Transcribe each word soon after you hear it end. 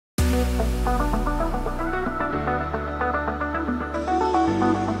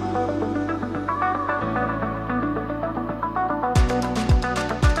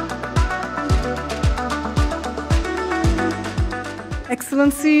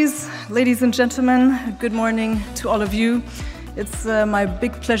Excellencies, ladies and gentlemen, good morning to all of you. It's my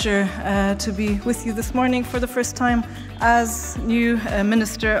big pleasure to be with you this morning for the first time as new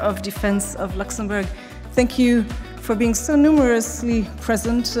Minister of Defense of Luxembourg. Thank you for being so numerously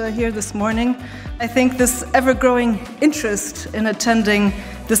present here this morning. I think this ever-growing interest in attending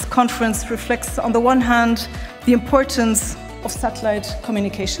this conference reflects, on the one hand, the importance of satellite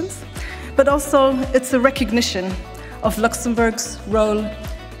communications, but also it's a recognition of Luxembourg's role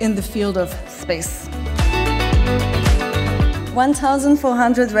in the field of space.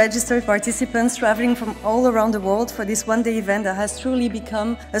 1,400 registered participants traveling from all around the world for this one-day event that has truly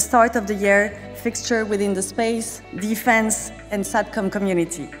become a start of the year fixture within the space, defense and SATCOM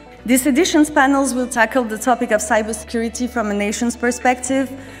community. This edition's panels will tackle the topic of cybersecurity from a nation's perspective,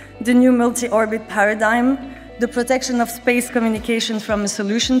 the new multi-orbit paradigm, the protection of space communications from a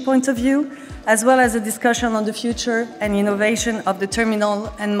solution point of view, as well as a discussion on the future and innovation of the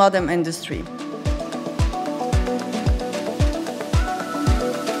terminal and modem industry.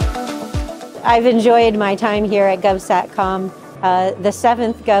 I've enjoyed my time here at GOVSATCOM, the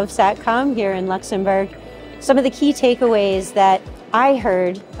 7th GOVSATCOM here in Luxembourg. Some of the key takeaways that I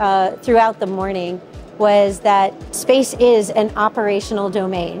heard throughout the morning was that space is an operational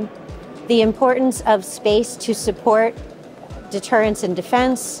domain. The importance of space to support deterrence and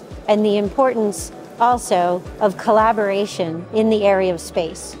defense, and the importance also of collaboration in the area of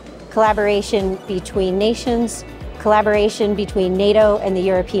space. Collaboration between nations, collaboration between NATO and the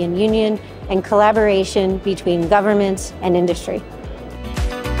European Union, and collaboration between governments and industry.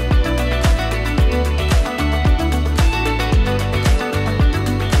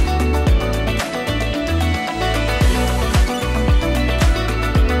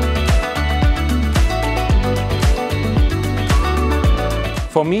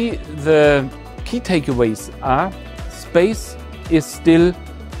 For me, the key takeaways are space is still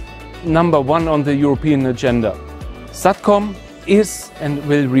 #1 on the European agenda. SATCOM is and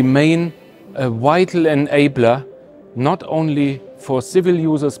will remain a vital enabler, not only for civil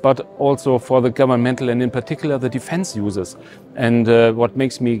users, but also for the governmental and in particular the defense users. And what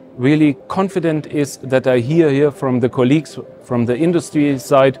makes me really confident is that I hear here from the colleagues from the industry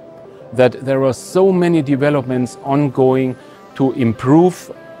side that there are so many developments ongoing to improve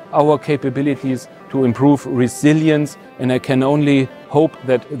our capabilities, to improve resilience, and I can only hope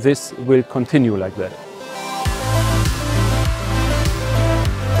that this will continue like that.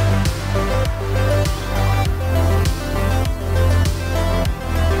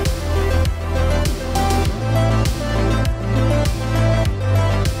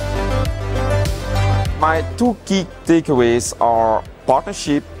 My two key takeaways are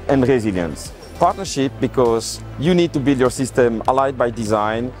partnership and resilience. Partnership because you need to build your system allied by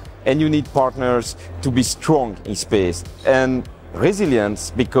design, and you need partners to be strong in space. And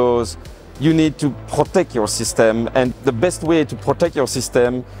resilience because you need to protect your system, and the best way to protect your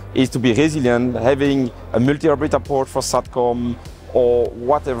system is to be resilient, having a multi-orbit approach for SATCOM or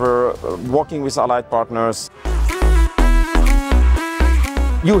whatever, working with allied partners.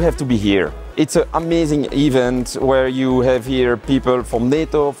 You have to be here. It's an amazing event where you have here people from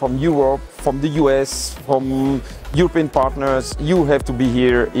NATO, from Europe, from the US, from European partners. You have to be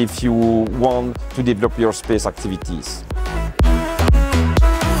here if you want to develop your space activities.